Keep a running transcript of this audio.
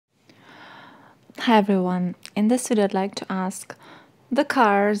Hi everyone, in this video I'd like to ask the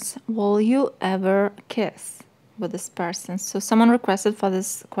cards, will you ever kiss with this person? So someone requested for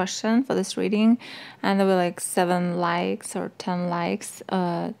this question, for this reading, and there were like 7 likes or 10 likes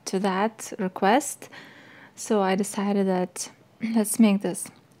to that request. So I decided that let's make this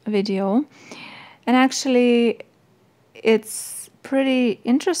video. And actually it's pretty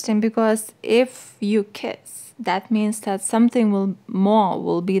interesting because if you kiss, that means that something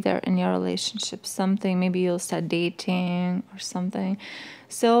will be there in your relationship. Something, maybe you'll start dating or something.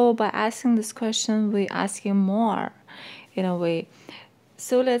 So by asking this question, we asking more in a way.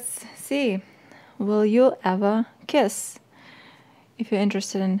 So let's see. Will you ever kiss? If you're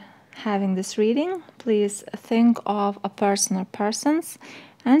interested in having this reading, please think of a person or persons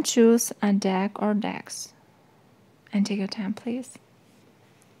and choose a deck or decks. And take your time, please.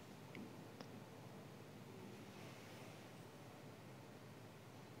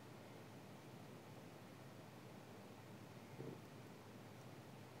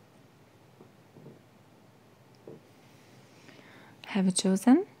 Have you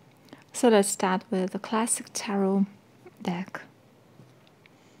chosen? So let's start with the classic tarot deck.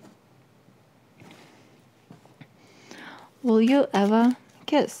 Will you ever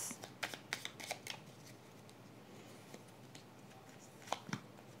kiss?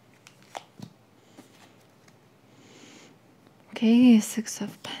 Okay, 6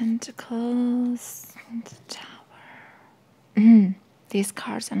 of Pentacles, the Tower. These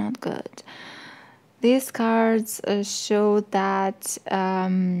cards are not good. These cards show that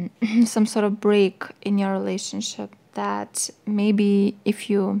some sort of break in your relationship, that maybe if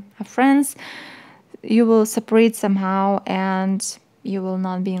you have friends, you will separate somehow and you will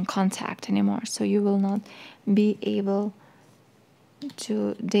not be in contact anymore. So you will not be able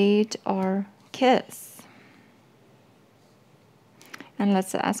to date or kiss. And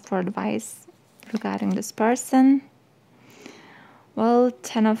let's ask for advice regarding this person. Well,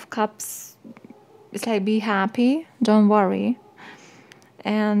 10 of Cups, it's like be happy, don't worry.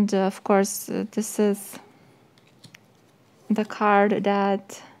 And of course, this is the card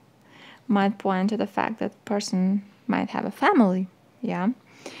that might point to the fact that the person might have a family, yeah?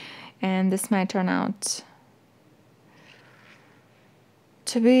 And this might turn out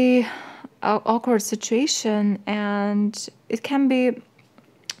to be an awkward situation, and it can be,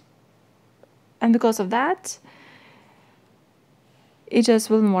 and because of that, it just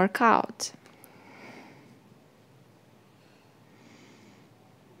wouldn't work out.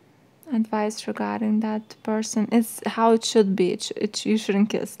 Advice regarding that person is how it should be. You shouldn't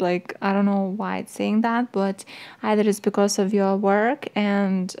kiss. Like, I don't know why it's saying that, but either it's because of your work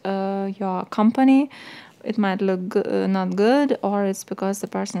and your company, it might look not good, or it's because the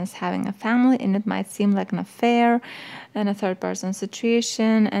person is having a family and it might seem like an affair and a third person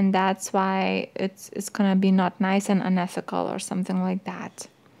situation, and that's why it's gonna be not nice and unethical or something like that.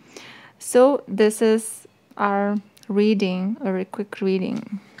 So this is our reading, a very quick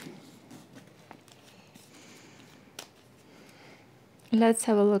reading. Let's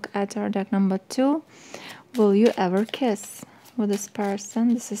have a look at our deck number 2. Will you ever kiss with this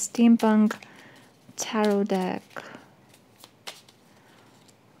person? This is Steampunk Tarot deck.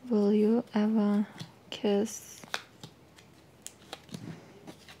 Will you ever kiss?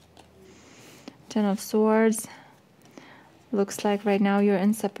 10 of Swords. Looks like right now you're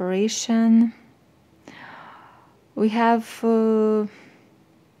in separation. We have the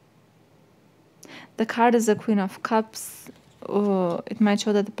card is the Queen of Cups. It might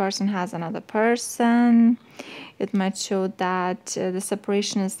show that the person has another person. It might show that the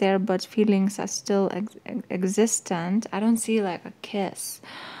separation is there, but feelings are still existent. I don't see like a kiss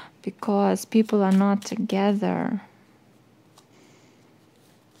because people are not together.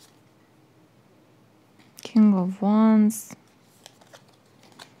 King of Wands.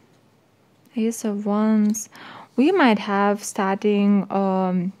 Ace of Wands. We might have starting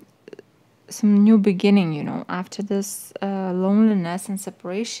some new beginning, you know, after this loneliness and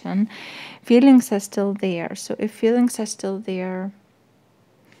separation. Feelings are still there. So if feelings are still there,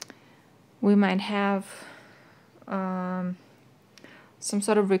 we might have some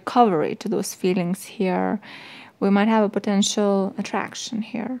sort of recovery to those feelings here. We might have a potential attraction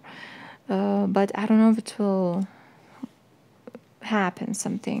here, but I don't know if it will happen.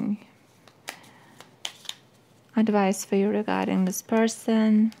 Something. Advice for you regarding this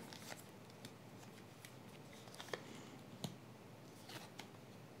person.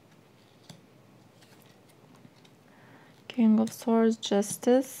 King of Swords,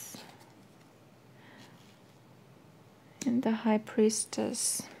 Justice, and the High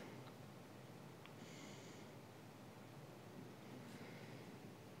Priestess.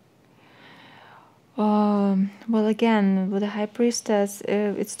 Well, again, with the High Priestess,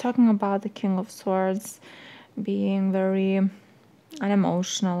 it's talking about the King of Swords being very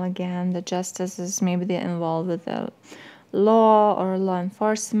unemotional again. The justices, maybe they're involved with the law or law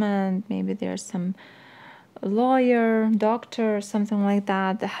enforcement. Maybe there's some lawyer, doctor, something like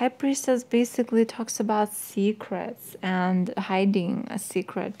that. The High Priestess basically talks about secrets and hiding a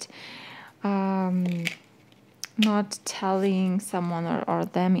secret. Not telling someone or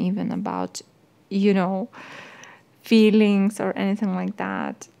them even about, feelings or anything like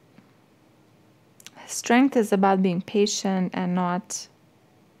that. Strength is about being patient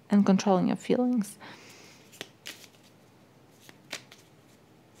and controlling your feelings.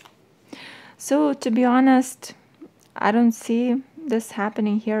 So to be honest, I don't see this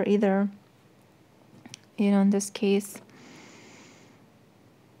happening here either. In this case,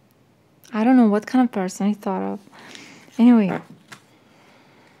 I don't know what kind of person he thought of. Anyway,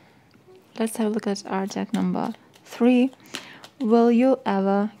 let's have a look at our deck number 3. Will you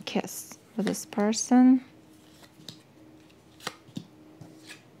ever kiss with this person?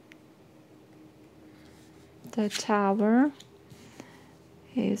 The Tower,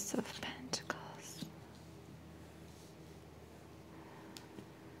 Ace of Pentacles.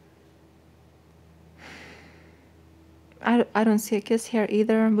 I don't see a kiss here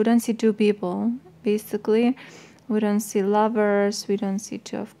either. We don't see two people, basically. We don't see lovers. We don't see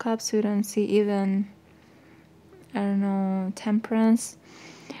Two of Cups. We don't see even, I don't know, Temperance.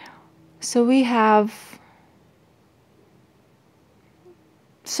 So we have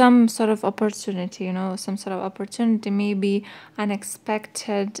some sort of opportunity, some sort of opportunity, maybe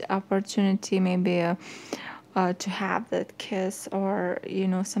unexpected opportunity, maybe to have that kiss, or,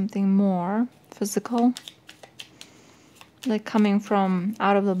 something more physical, like coming from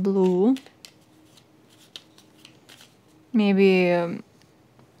out of the blue. Maybe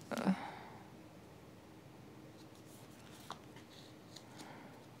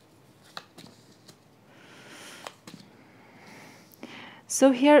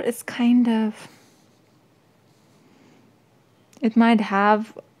so here it's kind of, it might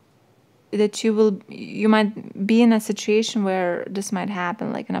have that you might be in a situation where this might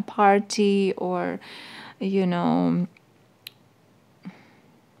happen, like in a party, or but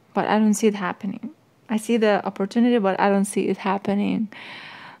I don't see it happening. I see the opportunity, but I don't see it happening.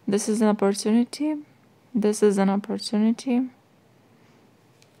 This is an opportunity. This is an opportunity.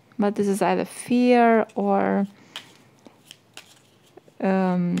 But this is either fear or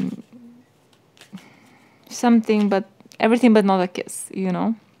something, but everything but not a kiss,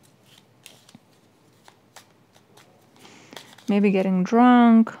 Maybe getting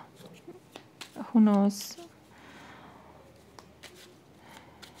drunk. Who knows?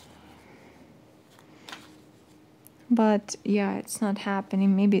 But yeah, it's not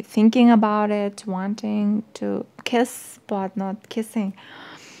happening. Maybe thinking about it, wanting to kiss, but not kissing.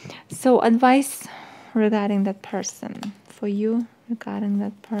 So advice regarding that person. For you, regarding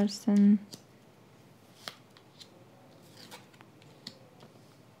that person.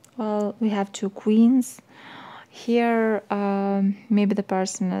 Well, we have 2 queens. Here, maybe the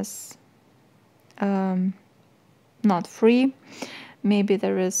person is not free. Maybe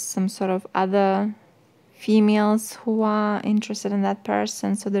there is some sort of other females who are interested in that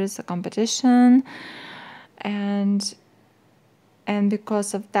person, so there is a competition, and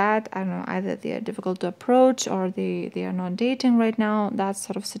because of that, I don't know, either they are difficult to approach or they are not dating right now. That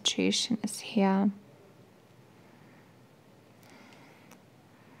sort of situation is here.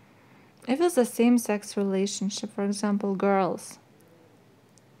 If it's a same-sex relationship, for example, girls,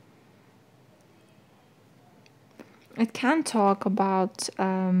 it can talk about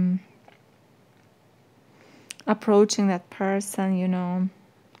approaching that person,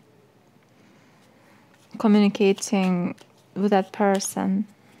 communicating with that person.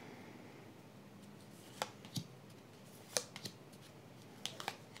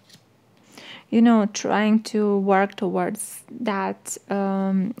 Trying to work towards that,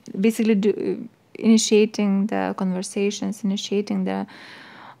 basically initiating the conversations, initiating the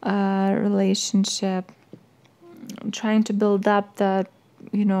relationship, trying to build up the,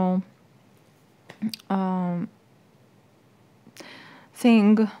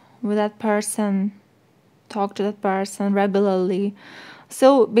 thing with that person, talk to that person regularly.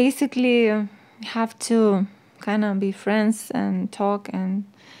 So basically, you have to kind of be friends and talk, and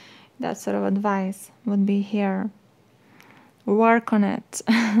that sort of advice would be here. Work on it.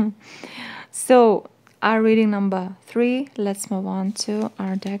 So our reading number 3, let's move on to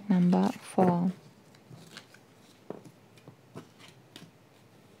our deck number 4.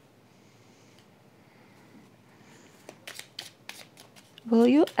 will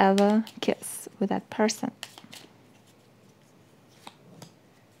you ever kiss with that person?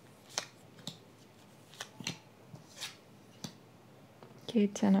 Okay,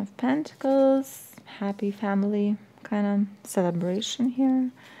 Ten of Pentacles, happy family kind of celebration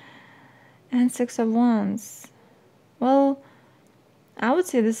here. And Six of Wands. Well, I would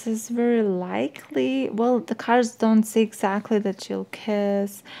say this is very likely. Well, the cards don't say exactly that you'll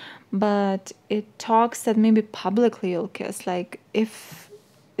kiss, but it talks that maybe publicly you'll kiss. Like if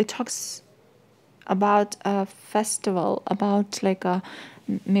it talks about a festival, about like a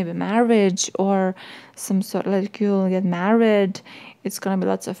maybe marriage or some sort, like you'll get married, it's gonna be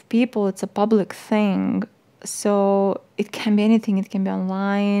lots of people, it's a public thing. So it can be anything. It can be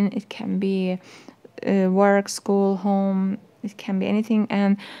online, it can be work, school, home, it can be anything.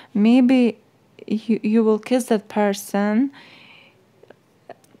 And maybe you will kiss that person.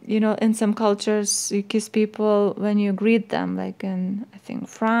 You know, in some cultures you kiss people when you greet them, like in, I think,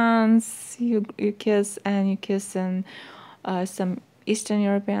 France you kiss, and you kiss in some Eastern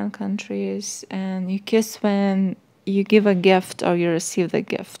European countries, and you kiss when you give a gift or you receive the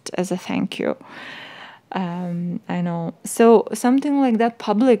gift as a thank you. I know. So something like that,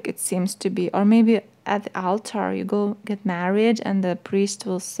 public, it seems to be. Or maybe at the altar, you go get married and the priest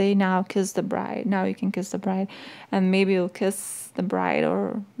will say, now kiss the bride. Now you can kiss the bride. And maybe you'll kiss the bride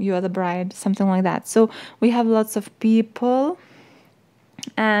or you are the bride, something like that. So we have lots of people.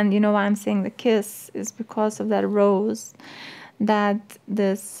 And you know why I'm saying the kiss is because of that rose that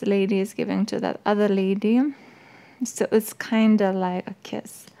this lady is giving to that other lady. So it's kind of like a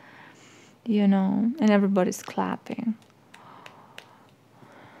kiss, you know, and everybody's clapping.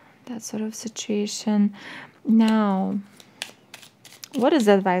 That sort of situation. Now, what is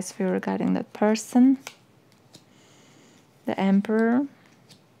the advice for you regarding that person? The Emperor,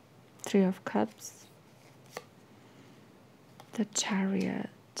 Three of Cups, the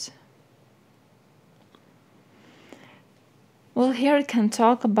Chariot. Well, here it can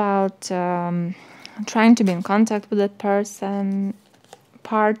talk about trying to be in contact with that person,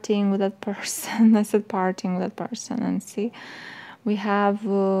 partying with that person. I said partying with that person. And see, we have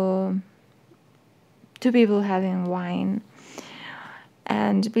two people having wine.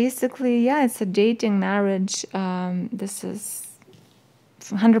 And basically, yeah, it's a dating marriage. This is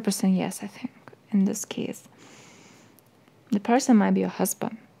 100% yes, I think, in this case. The person might be your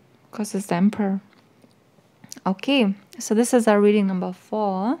husband because it's the Emperor. Okay, so this is our reading number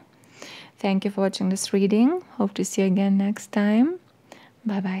 4. Thank you for watching this reading. Hope to see you again next time.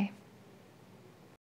 Bye-bye.